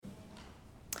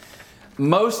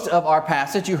Most of our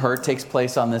passage, you heard, takes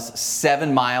place on this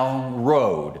 7-mile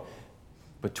road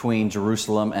between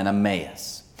Jerusalem and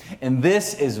Emmaus. And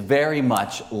this is very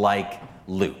much like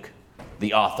Luke,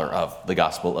 the author of the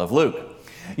Gospel of Luke.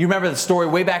 You remember the story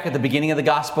way back at the beginning of the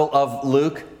Gospel of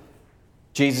Luke,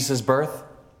 Jesus' birth?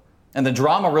 And the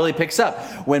drama really picks up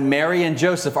when Mary and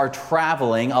Joseph are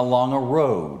traveling along a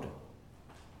road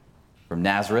from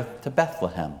Nazareth to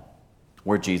Bethlehem,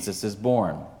 where Jesus is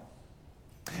born.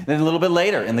 Then a little bit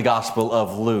later in the Gospel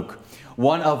of Luke,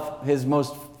 one of his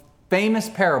most famous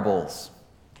parables,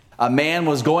 a man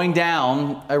was going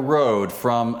down a road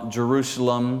from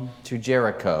Jerusalem to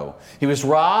Jericho. He was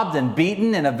robbed and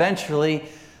beaten and eventually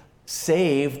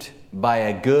saved by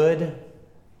a good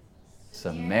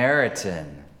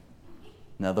Samaritan.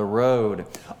 Another road.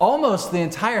 Almost the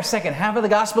entire second half of the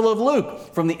Gospel of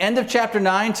Luke, from the end of chapter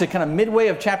 9 to kind of midway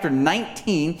of chapter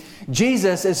 19,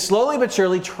 Jesus is slowly but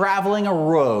surely traveling a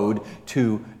road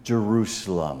to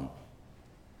Jerusalem.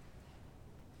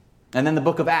 And then the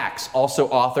book of Acts, also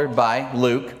authored by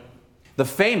Luke, the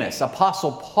famous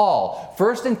Apostle Paul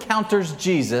first encounters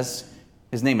Jesus,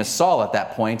 his name is Saul at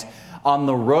that point, on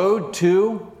the road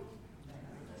to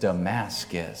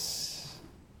Damascus.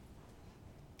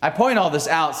 I point all this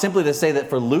out simply to say that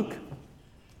for Luke,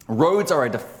 roads are a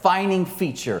defining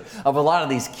feature of a lot of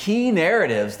these key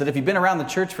narratives that if you've been around the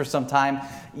church for some time,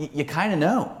 you kind of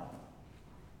know.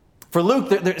 For Luke,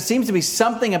 there seems to be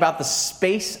something about the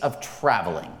space of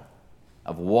traveling,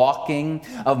 of walking,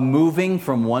 of moving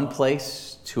from one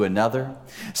place to another.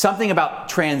 Something about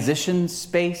transition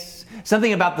space.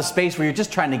 Something about the space where you're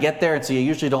just trying to get there, and so you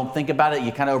usually don't think about it.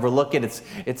 You kind of overlook it.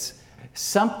 It's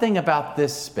something about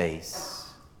this space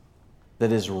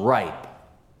that is ripe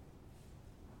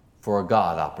for a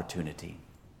God opportunity.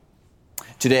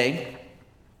 Today,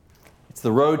 it's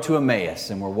the road to Emmaus,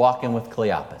 and we're walking with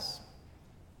Cleopas.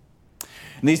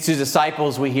 And these two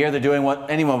disciples, we hear, they're doing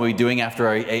what anyone would be doing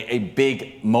after a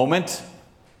big moment.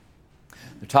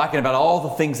 They're talking about all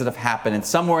the things that have happened, and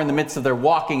somewhere in the midst of their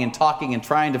walking and talking and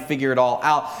trying to figure it all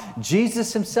out,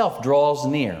 Jesus himself draws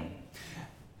near.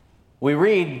 We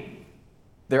read,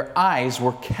 their eyes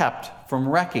were kept from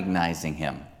recognizing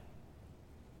him.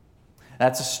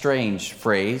 That's a strange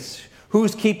phrase.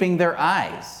 Who's keeping their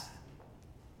eyes?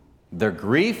 Their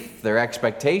grief, their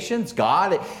expectations,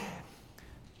 God?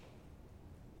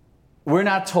 We're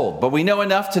not told, but we know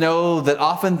enough to know that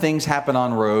often things happen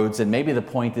on roads, and maybe the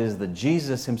point is that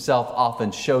Jesus himself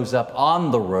often shows up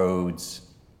on the roads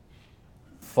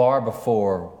far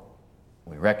before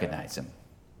we recognize him.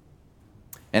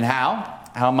 And how?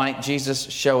 How might Jesus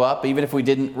show up, even if we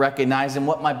didn't recognize him?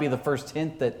 What might be the first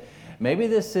hint that maybe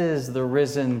this is the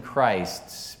risen Christ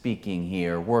speaking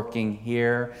here, working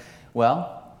here?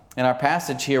 Well, in our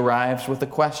passage, he arrives with a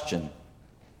question.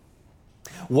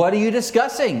 What are you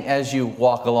discussing as you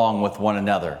walk along with one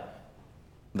another?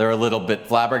 They're a little bit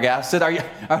flabbergasted. Are you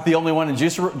the only one in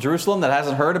Jerusalem that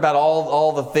hasn't heard about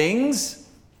all the things?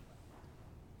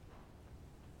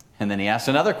 And then he asks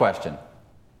another question.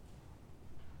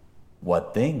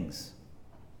 What things?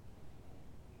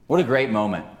 What a great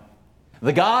moment.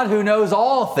 The God who knows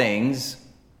all things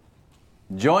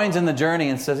joins in the journey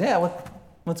and says, yeah,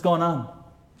 what's going on?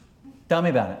 Tell me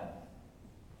about it.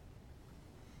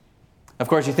 Of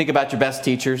course, you think about your best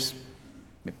teachers,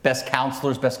 best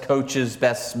counselors, best coaches,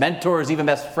 best mentors, even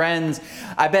best friends.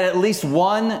 I bet at least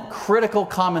one critical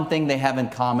common thing they have in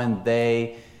common,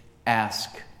 they ask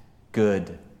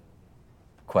good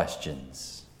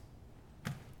questions.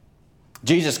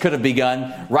 Jesus could have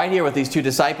begun right here with these two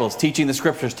disciples, teaching the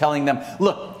scriptures, telling them,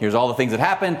 look, here's all the things that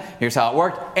happened, here's how it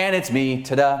worked, and it's me,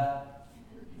 ta-da.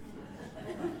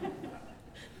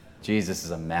 Jesus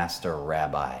is a master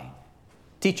rabbi,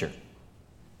 teacher.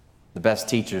 The best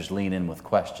teachers lean in with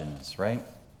questions, right?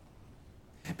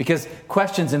 Because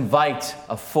questions invite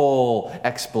a full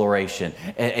exploration,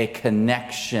 a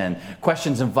connection.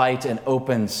 Questions invite an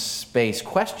open space.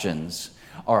 Questions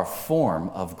are a form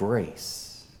of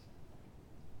grace.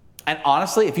 And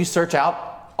honestly, if you search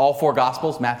out all four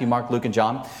Gospels, Matthew, Mark, Luke, and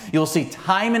John, you'll see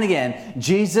time and again,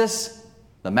 Jesus,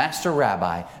 the master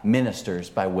rabbi, ministers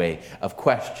by way of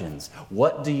questions.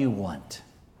 What do you want?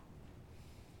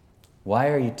 Why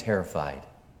are you terrified?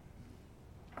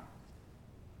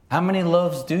 How many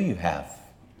loaves do you have?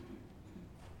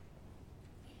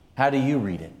 How do you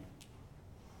read it?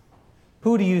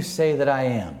 Who do you say that I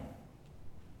am?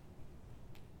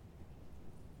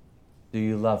 Do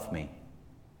you love me?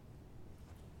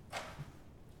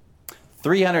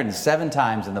 307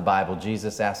 times in the Bible,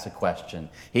 Jesus asks a question.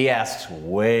 He asks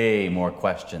way more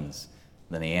questions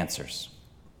than he answers.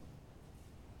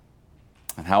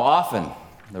 And how often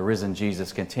the risen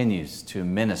Jesus continues to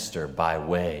minister by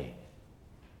way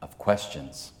of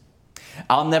questions.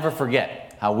 I'll never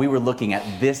forget how we were looking at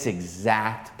this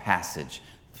exact passage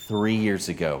 3 years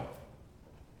ago,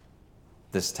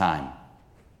 this time,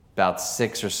 about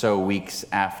 6 or so weeks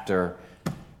after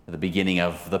the beginning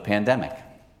of the pandemic.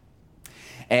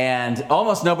 And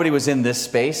almost nobody was in this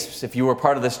space. If you were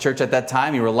part of this church at that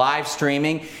time, you were live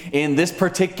streaming in this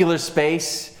particular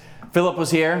space. Philip was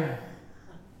here.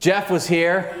 Jeff was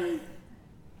here.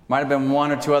 Might have been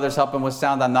one or two others helping with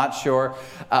sound, I'm not sure.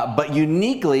 But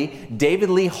uniquely, David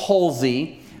Lee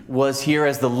Halsey was here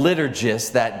as the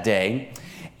liturgist that day.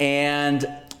 And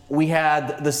we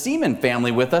had the Seaman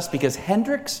family with us because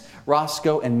Hendrix,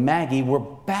 Roscoe, and Maggie were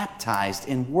baptized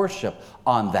in worship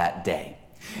on that day.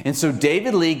 And so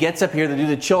David Lee gets up here to do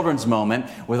the children's moment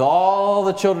with all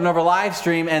the children over live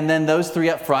stream and then those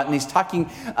three up front. And he's talking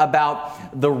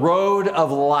about the road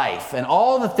of life and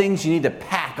all the things you need to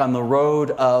pack on the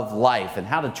road of life and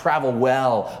how to travel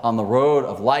well on the road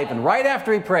of life. And right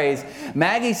after he prays,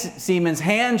 Maggie Seaman's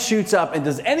hand shoots up. And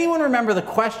does anyone remember the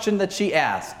question that she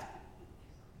asked?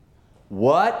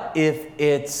 What if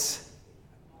it's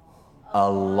a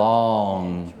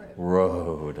long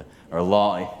road? Or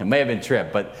long, it may have been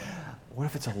trip, but what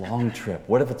if it's a long trip?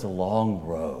 What if it's a long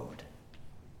road?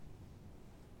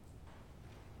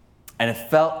 And it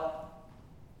felt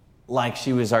like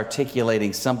she was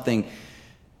articulating something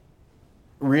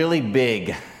really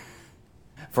big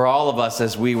for all of us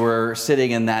as we were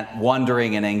sitting in that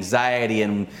wondering and anxiety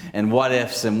and what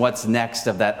ifs and what's next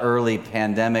of that early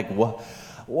pandemic.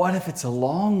 What if it's a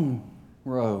long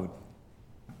road?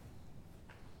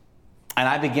 And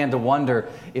I began to wonder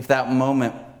if that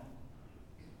moment,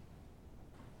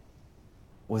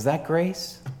 was that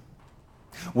grace?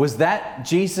 Was that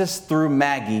Jesus through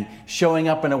Maggie showing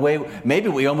up in a way maybe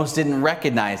we almost didn't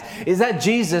recognize? Is that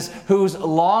Jesus who's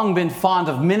long been fond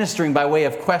of ministering by way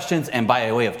of questions and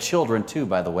by way of children too,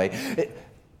 by the way?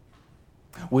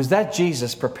 Was that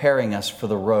Jesus preparing us for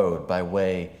the road by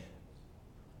way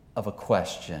of a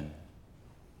question?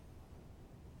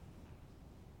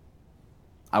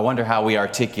 I wonder how we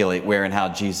articulate where and how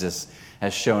Jesus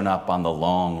has shown up on the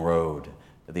long road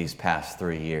these past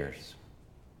 3 years.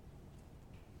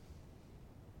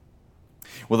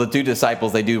 Well, the two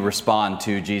disciples, they do respond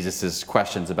to Jesus'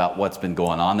 questions about what's been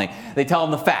going on. They tell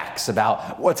him the facts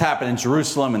about what's happened in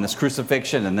Jerusalem and this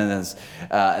crucifixion and then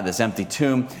this empty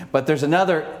tomb. But there's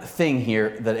another thing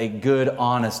here that a good,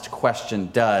 honest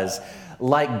question does.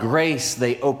 Like grace,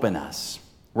 they open us,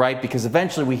 right? Because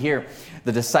eventually we hear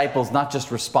the disciples not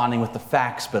just responding with the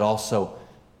facts, but also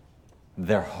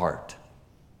their heart.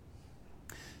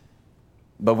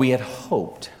 But we had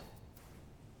hoped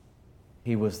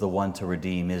he was the one to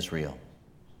redeem Israel.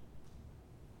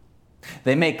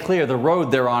 They make clear the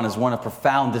road they're on is one of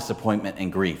profound disappointment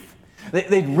and grief.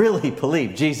 They really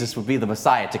believed Jesus would be the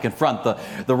Messiah to confront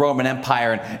the Roman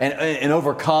Empire and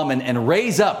overcome and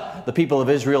raise up the people of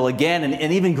Israel again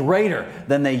and even greater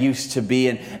than they used to be.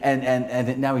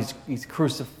 And now he's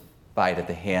crucified at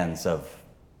the hands of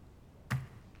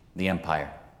the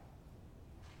empire.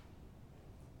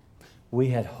 We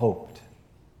had hoped.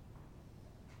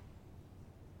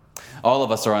 All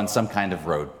of us are on some kind of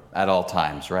road at all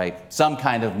times, right? Some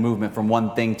kind of movement from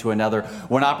one thing to another,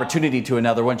 one opportunity to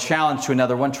another, one challenge to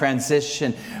another, one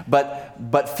transition.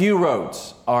 But few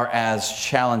roads are as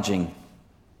challenging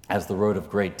as the road of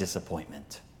great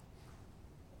disappointment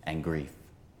and grief.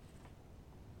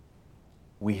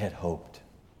 We had hoped.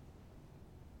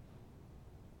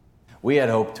 We had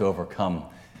hoped to overcome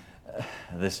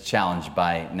this challenge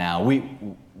by now.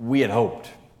 We had hoped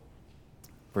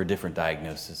for a different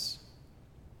diagnosis.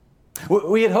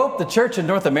 We had hoped the church in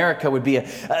North America would be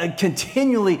a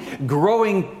continually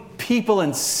growing people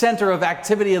and center of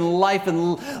activity and life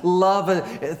and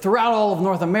love throughout all of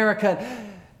North America.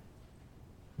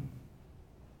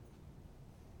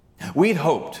 We'd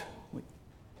hoped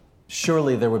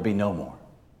surely there would be no more.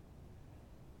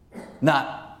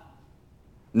 Not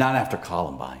after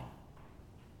Columbine.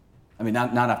 I mean,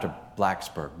 not after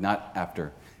Blacksburg, not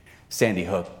after Sandy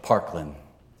Hook, Parkland,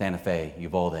 Santa Fe,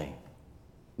 Uvalde,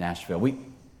 Nashville. We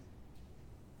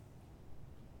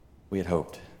had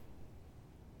hoped.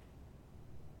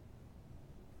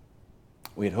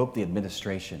 We had hoped the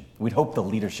administration. We'd hoped the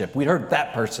leadership. We'd heard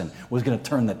that person was going to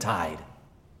turn the tide.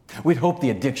 We'd hoped the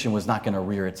addiction was not going to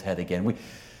rear its head again.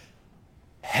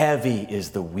 Heavy is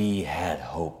the we had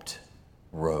hoped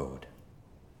road.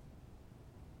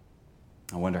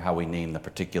 I wonder how we name the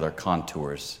particular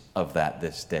contours of that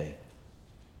this day.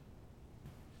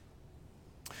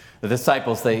 The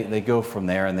disciples, they go from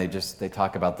there and they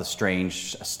talk about the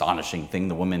strange, astonishing thing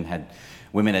the woman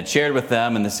Women had shared with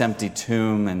them in this empty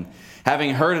tomb, and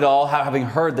having heard it all, having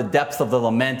heard the depth of the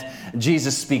lament,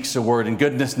 Jesus speaks a word, and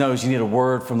goodness knows you need a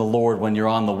word from the Lord when you're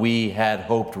on the we had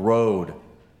hoped road.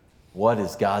 What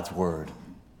is God's word?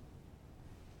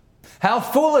 How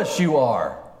foolish you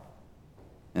are,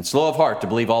 and slow of heart to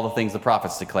believe all the things the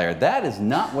prophets declared. That is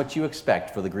not what you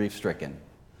expect for the grief-stricken.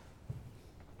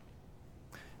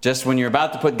 Just when you're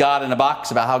about to put God in a box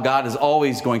about how God is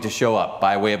always going to show up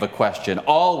by way of a question,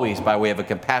 always by way of a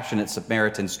compassionate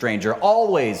Samaritan stranger,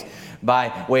 always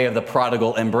by way of the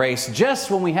prodigal embrace,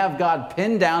 just when we have God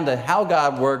pinned down to how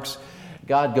God works,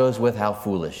 God goes with how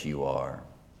foolish you are.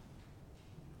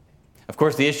 Of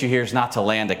course, the issue here is not to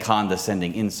land a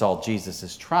condescending insult. Jesus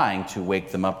is trying to wake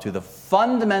them up to the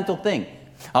fundamental thing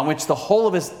on which the whole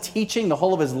of his teaching, the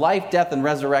whole of his life, death, and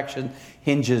resurrection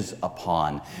hinges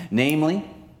upon. Namely,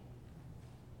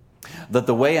 that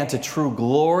the way unto true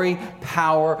glory,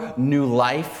 power, new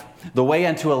life, the way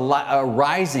unto a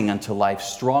rising unto life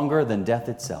stronger than death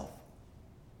itself,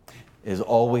 is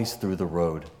always through the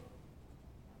road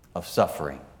of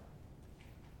suffering.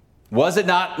 Was it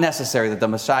not necessary that the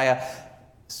Messiah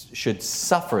should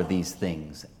suffer these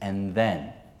things and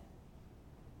then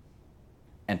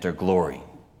enter glory?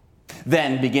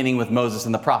 Then, beginning with Moses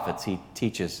and the prophets, he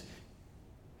teaches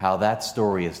how that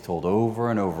story is told over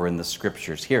and over in the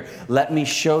scriptures. Here, let me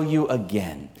show you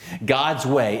again. God's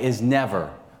way is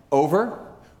never over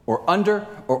or under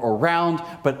or around,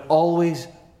 but always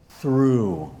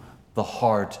through the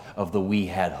heart of the we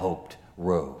had hoped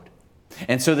road.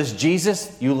 And so this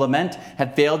Jesus you lament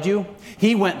had failed you.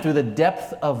 He went through the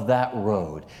depth of that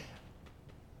road.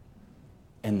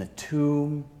 And the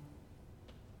tomb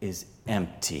is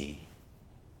empty.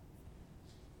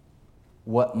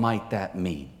 What might that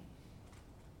mean?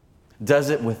 Does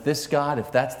it with this God,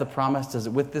 if that's the promise, does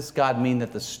it with this God mean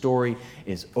that the story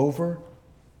is over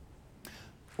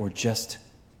or just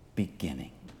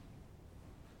beginning?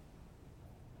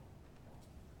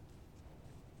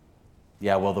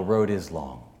 Yeah, well, the road is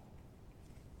long.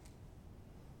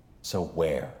 So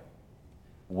where?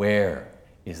 Where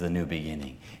is the new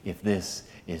beginning? If this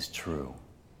is true,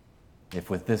 if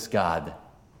with this God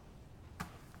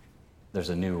there's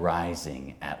a new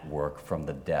rising at work from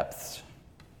the depths,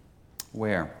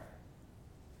 where?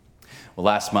 Well,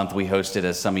 last month we hosted,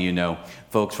 as some of you know,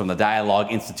 folks from the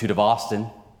Dialogue Institute of Austin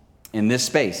in this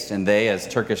space. And they, as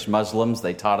Turkish Muslims,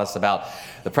 they taught us about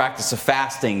the practice of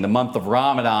fasting, the month of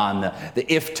Ramadan, the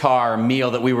iftar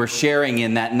meal that we were sharing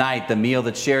in that night, the meal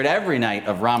that's shared every night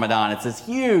of Ramadan. It's this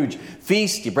huge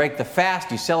feast. You break the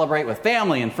fast. You celebrate with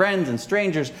family and friends and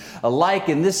strangers alike.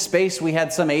 In this space, we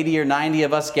had some 80 or 90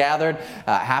 of us gathered,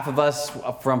 half of us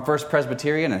from First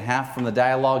Presbyterian and half from the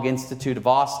Dialogue Institute of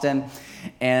Austin.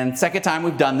 And second time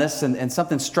we've done this, and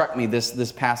something struck me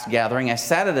this past gathering. I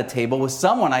sat at a table with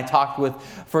someone I talked with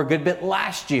for a good bit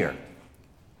last year.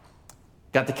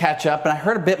 Got to catch up, and I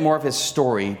heard a bit more of his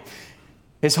story.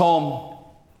 His home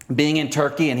being in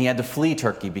Turkey, and he had to flee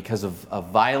Turkey because of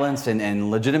violence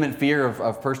and legitimate fear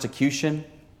of persecution.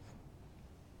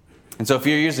 And so a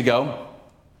few years ago,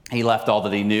 he left all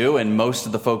that he knew and most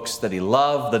of the folks that he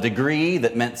loved, the degree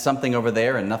that meant something over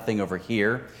there and nothing over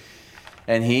here.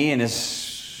 And he and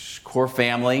his core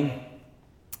family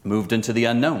moved into the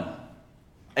unknown.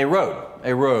 A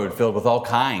road filled with all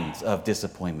kinds of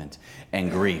disappointment and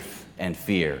grief and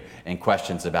fear and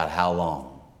questions about how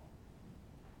long.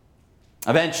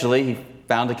 Eventually, he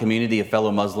found a community of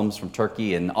fellow Muslims from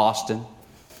Turkey in Austin.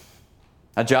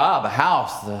 A job, a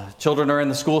house, the children are in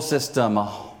the school system,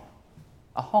 a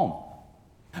home.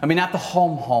 I mean, not the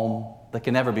home that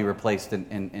can never be replaced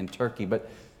in Turkey, but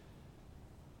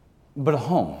a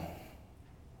home.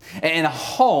 And a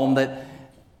home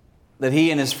that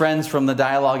he and his friends from the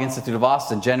Dialogue Institute of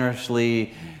Austin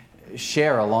generously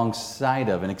share alongside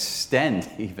of and extend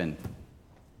even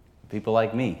people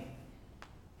like me.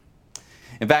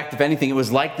 In fact, if anything, it was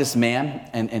like this man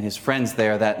and his friends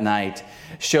there that night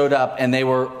showed up and they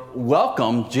were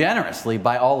welcomed generously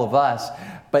by all of us,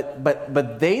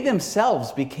 but they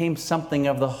themselves became something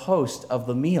of the host of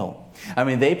the meal. I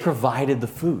mean, they provided the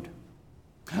food.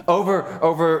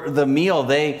 Over the meal,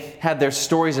 they had their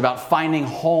stories about finding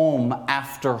home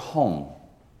after home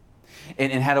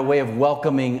and had a way of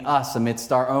welcoming us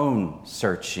amidst our own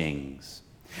searchings.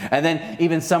 And then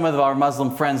even some of our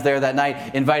Muslim friends there that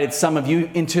night invited some of you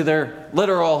into their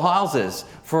literal houses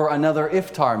for another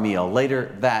iftar meal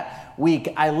later that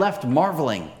week. I left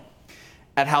marveling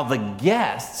at how the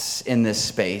guests in this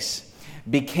space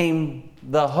became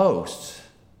the hosts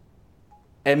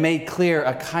and made clear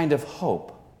a kind of hope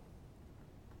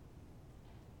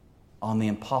on the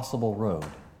impossible road.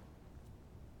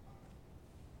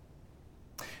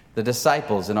 The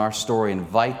disciples in our story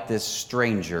invite this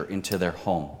stranger into their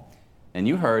home. And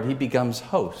you heard he becomes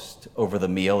host over the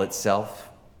meal itself,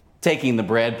 taking the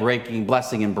bread,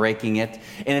 blessing and breaking it.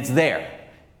 And it's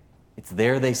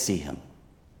there they see him.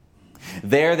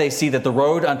 There they see that the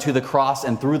road unto the cross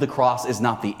and through the cross is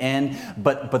not the end,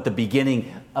 but the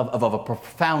beginning of a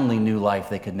profoundly new life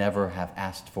they could never have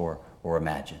asked for or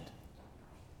imagined.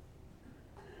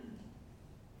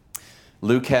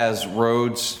 Luke has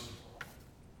roads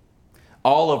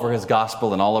all over his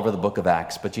gospel and all over the book of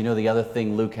Acts. But you know the other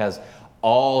thing Luke has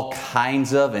all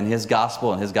kinds of in his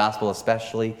gospel, and his gospel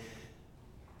especially?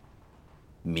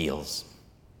 Meals.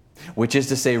 Which is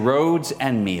to say, roads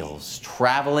and meals,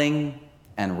 traveling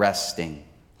and resting,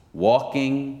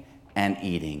 walking and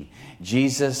eating.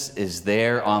 Jesus is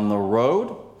there on the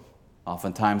road,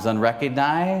 oftentimes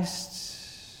unrecognized,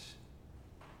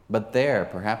 but there,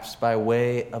 perhaps by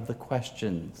way of the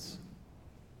questions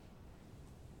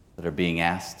that are being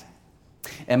asked.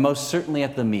 And most certainly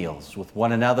at the meals, with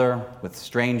one another, with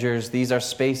strangers. These are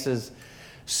spaces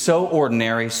so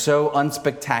ordinary, so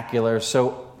unspectacular,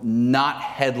 so not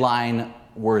headline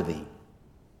worthy.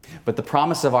 But the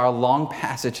promise of our long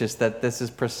passage is that this is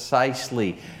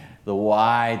precisely the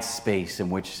wide space in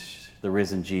which the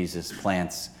risen Jesus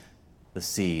plants the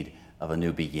seed of a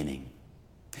new beginning.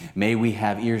 May we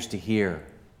have ears to hear,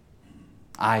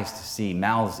 eyes to see,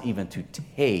 mouths even to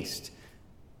taste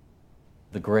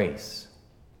the grace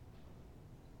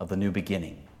of the new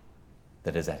beginning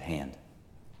that is at hand.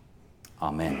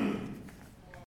 Amen.